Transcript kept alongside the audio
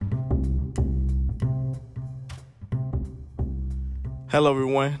Hello,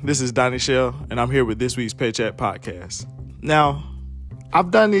 everyone. This is Donnie Shell, and I'm here with this week's Paycheck Podcast. Now,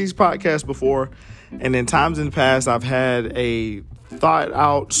 I've done these podcasts before, and in times in the past, I've had a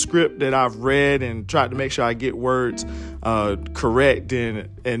thought-out script that I've read and tried to make sure I get words correct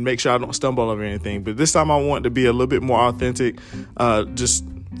and make sure I don't stumble over anything. But this time, I want to be a little bit more authentic, just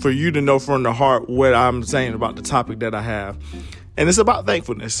for you to know from the heart what I'm saying about the topic that I have. And it's about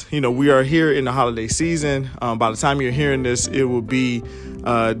thankfulness. You know, we are here in the holiday season. By the time you're hearing this, it will be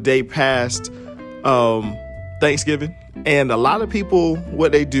day past Thanksgiving. And a lot of people,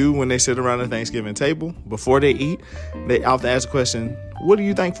 what they do when they sit around the Thanksgiving table, before they eat, they often ask the question, what are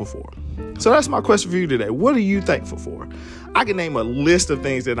you thankful for? So that's my question for you today. What are you thankful for? I can name a list of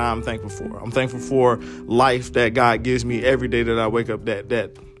things that I'm thankful for. I'm thankful for life that God gives me every day that I wake up,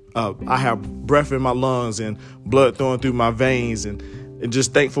 that I have breath in my lungs and blood flowing through my veins, and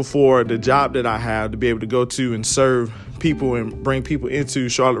just thankful for the job that I have to be able to go to and serve people and bring people into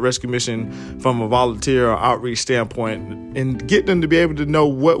Charlotte Rescue Mission from a volunteer or outreach standpoint and get them to be able to know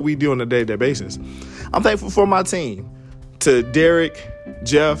what we do on a day-to-day basis. I'm thankful for my team, to Derek,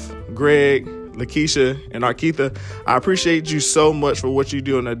 Jeff, Greg, Lakeisha, and Arkitha. I appreciate you so much for what you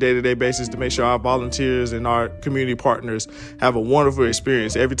do on a day-to-day basis to make sure our volunteers and our community partners have a wonderful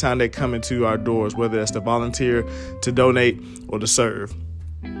experience every time they come into our doors, whether that's to volunteer, to donate, or to serve.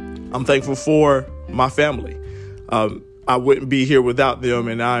 I'm thankful for my family. I wouldn't be here without them,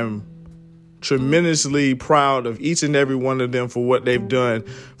 and I'm tremendously proud of each and every one of them for what they've done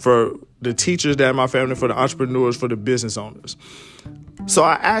for the teachers that are in my family, for the entrepreneurs, for the business owners. So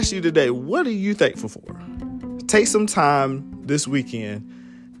I ask you today, what are you thankful for? Take some time this weekend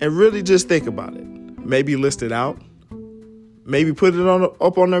and really just think about it. Maybe list it out. Maybe put it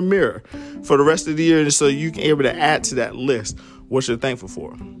up on their mirror for the rest of the year so you can be able to add to that list what you're thankful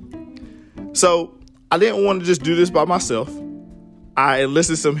for. So I didn't want to just do this by myself. I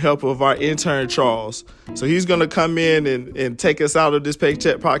enlisted some help of our intern, Charles. So he's going to come in and take us out of this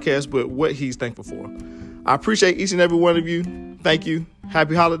Paycheck Podcast with what he's thankful for. I appreciate each and every one of you. Thank you.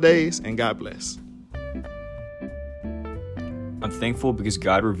 Happy holidays and God bless. I'm thankful because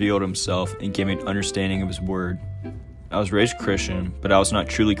God revealed himself and gave me an understanding of his word. I was raised Christian, but I was not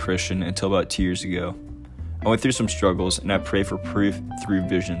truly Christian until about 2 years ago. I went through some struggles and I prayed for proof through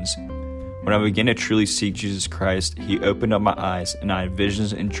visions. When I began to truly seek Jesus Christ, he opened up my eyes and I had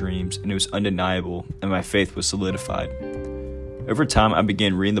visions and dreams, and it was undeniable, and my faith was solidified. Over time, I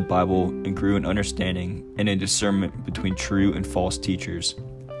began reading the Bible and grew in understanding and in discernment between true and false teachers.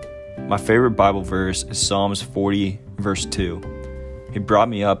 My favorite Bible verse is Psalms 40, verse 2. He brought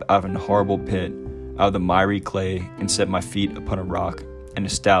me up out of an horrible pit, out of the miry clay, and set my feet upon a rock, and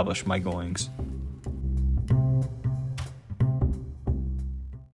established my goings.